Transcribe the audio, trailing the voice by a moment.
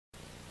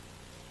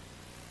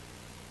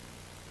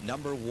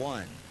Number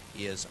 1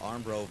 is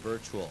Armbro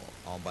Virtual,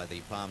 owned by the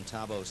Palm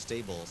Tabo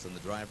Stables, and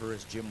the driver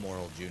is Jim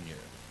Morrill Jr.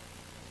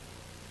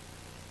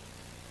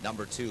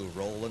 Number 2,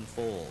 Roll and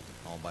Fold,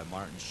 owned by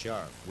Martin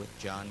Scharf with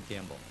John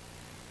Campbell.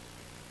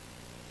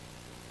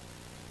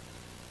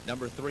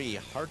 Number 3,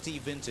 Hearty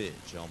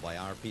Vintage, owned by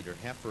R. Peter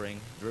Heffering,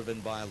 driven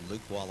by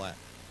Luke Wallet.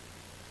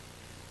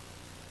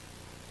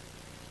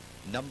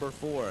 Number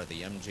 4,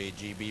 the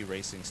MJGB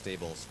Racing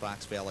Stables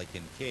Fox Valley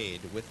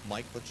Kincaid with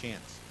Mike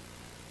LaChance.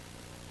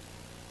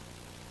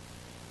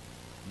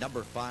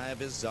 Number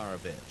 5 is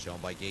TSAREVICH,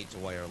 owned by Gate to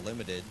Wire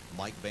Limited,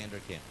 Mike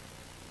Vanderkemp.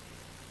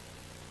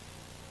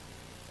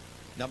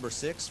 Number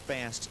 6,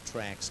 Fast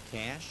Tracks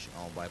Cash,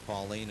 owned by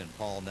Pauline and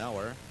Paul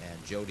Nauer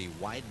and Jody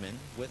Weidman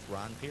with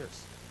Ron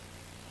Pierce.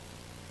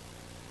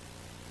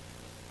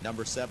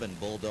 Number 7,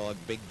 Bulldog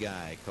Big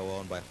Guy,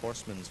 co-owned by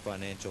Horseman's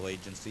Financial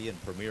Agency and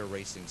Premier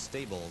Racing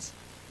Stables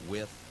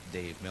with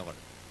Dave Miller.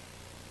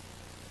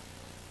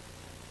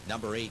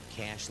 Number 8,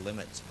 Cash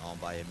Limit,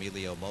 owned by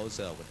Emilio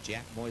Moza with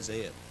Jack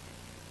Moiseyev.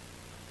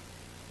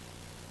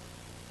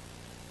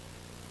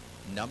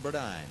 Number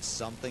 9,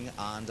 Something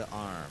On to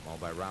Arm, owned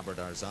by Robert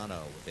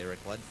Arzano with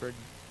Eric Ledford.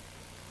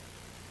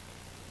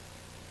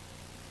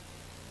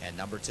 And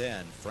number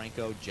 10,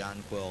 Franco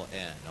Jonquil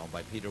N, owned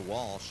by Peter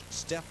Walsh.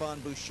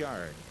 Stefan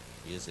Bouchard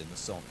is in the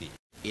sulky.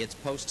 It's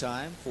post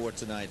time for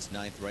tonight's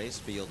 9th race.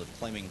 Field of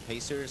claiming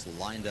pacers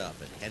lined up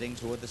and heading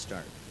toward the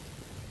start.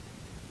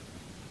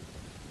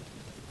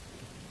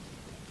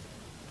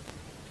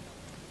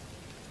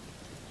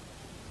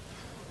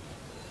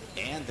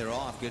 And they're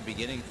off. Good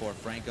beginning for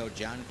Franco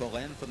Jonquil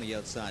N from the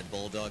outside.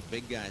 Bulldog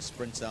Big Guy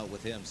sprints out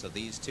with him. So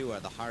these two are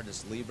the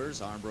hardest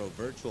levers. Armbro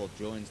Virtual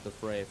joins the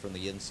fray from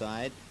the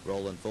inside.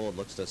 Roll and Fold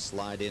looks to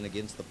slide in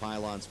against the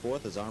pylons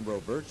fourth as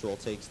Armbro Virtual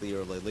takes the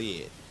early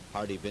lead.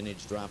 Hardy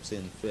Vintage drops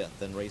in fifth.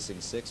 Then racing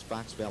sixth,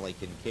 Fox Valley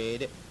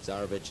Kincaid.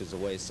 TSAREVICH is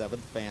away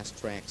seventh. Fast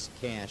Tracks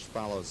Cash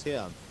follows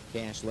him.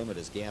 Cash Limit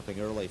is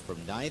gapping early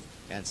from ninth,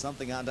 and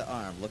Something On to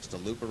Arm looks to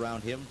loop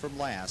around him from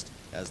last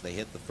as they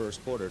hit the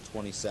first quarter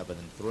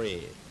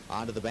 27-3.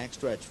 Onto the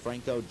backstretch,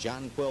 Franco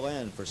Jonquil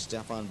N for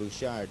Stefan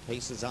Bouchard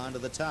paces on to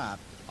the top.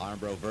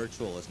 Armbro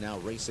Virtual is now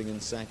racing in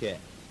second.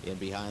 In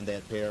behind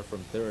that pair from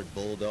third,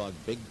 Bulldog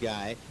Big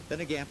Guy.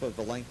 Then a gap of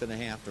a length and a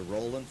half to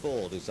Roll and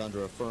Fold, who's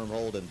under a firm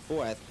hold in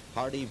fourth.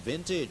 Hardy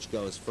Vintage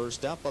goes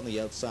first up on the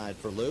outside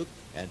for Luke,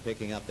 and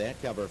picking up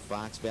that cover,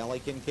 Fox Valley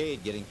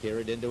Kincaid getting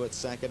carried into its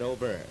second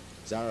over.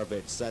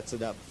 TSAREVICH sets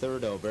it up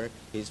third over.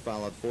 He's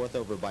followed fourth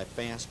over by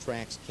Fast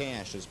Tracks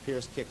Cash as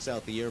Pierce kicks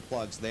out the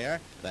earplugs there.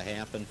 The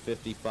half and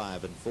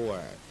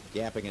 55-4.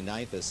 Gapping in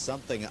ninth is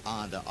Something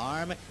On to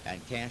Arm,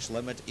 and Cash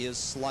Limit is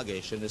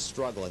sluggish and is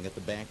struggling at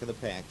the back of the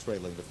pack,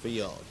 trailing the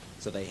field.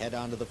 So they head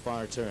on to the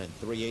far turn.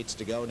 3/8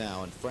 to go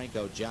now, and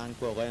Franco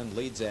Jonquil N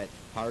leads it.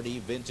 Hardy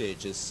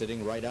Vintage is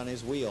sitting right on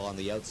his wheel on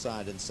the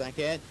outside in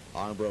second.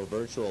 Armbro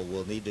Virtual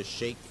will need to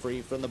shake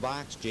free from the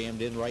box.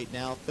 Jammed in right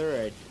now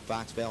third.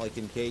 Fox Valley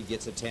Kincaid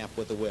gets a tap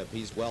with the whip.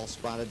 He's well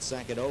spotted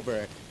second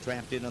over.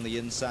 Trapped in on the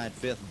inside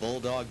fifth,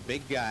 Bulldog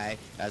Big Guy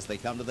as they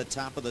come to the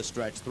top of the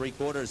stretch.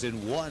 3/4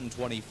 in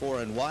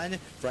 1:24-1.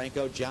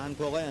 Franco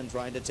Jonquil N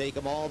trying to take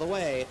him all the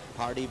way.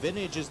 Hardy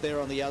Vintage is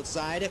there on the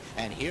outside,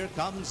 and here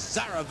comes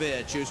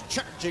TSAREVICH, who's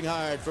charging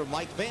hard for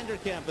Mike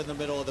Vanderkemp in the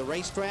middle of the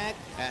racetrack,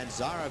 and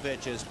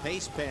TSAREVICH has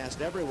paced past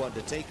everyone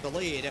to take the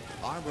lead.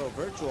 Armbro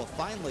Virtual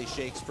finally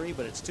shakes free,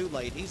 but it's too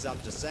late. He's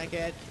up to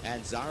second,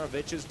 and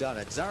TSAREVICH has done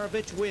it.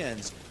 TSAREVICH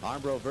wins.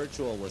 Armbro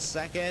Virtual was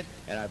second,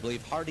 and I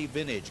believe Hardy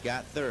Vintage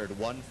got third,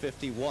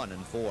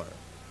 151-4.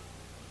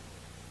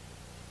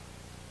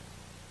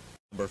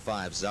 Number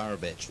 5,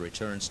 TSAREVICH,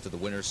 returns to the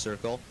winner's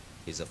circle.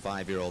 He's a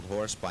 5-year-old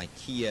horse by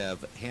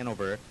Kiev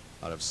Hanover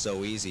out of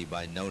So Easy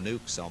by No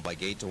Nukes, owned by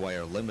Gate to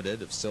Wire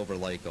Limited of Silver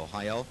Lake,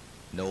 Ohio.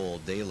 Noel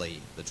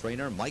Daly, the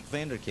trainer. Mike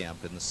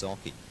Vanderkemp in the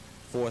sulky.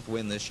 Fourth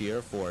win this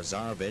year for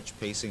TSAREVICH,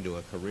 pacing to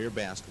a career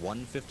best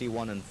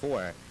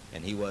 151-4,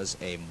 and he was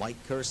a Mike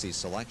Kersey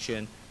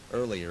selection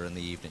earlier in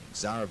the evening.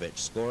 TSAREVICH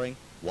scoring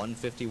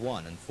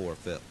 151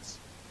 4/5.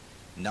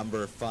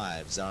 Number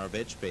 5,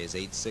 TSAREVICH, pays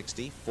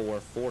 $860,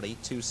 $440,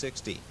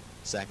 $260.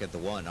 Second, the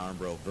 1,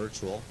 Armbro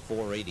Virtual,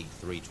 $480,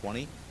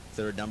 $320.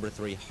 Third, number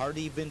 3,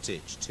 Hardy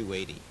Vintage,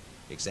 $280.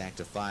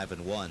 Exacta 5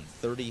 and 1,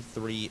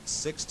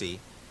 $33.60.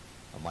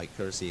 Mike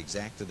Kersey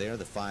exacta there.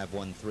 The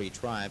 513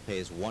 try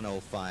pays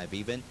 $105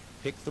 even.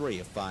 Pick 3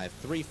 of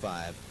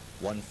 535,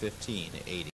 $115.80.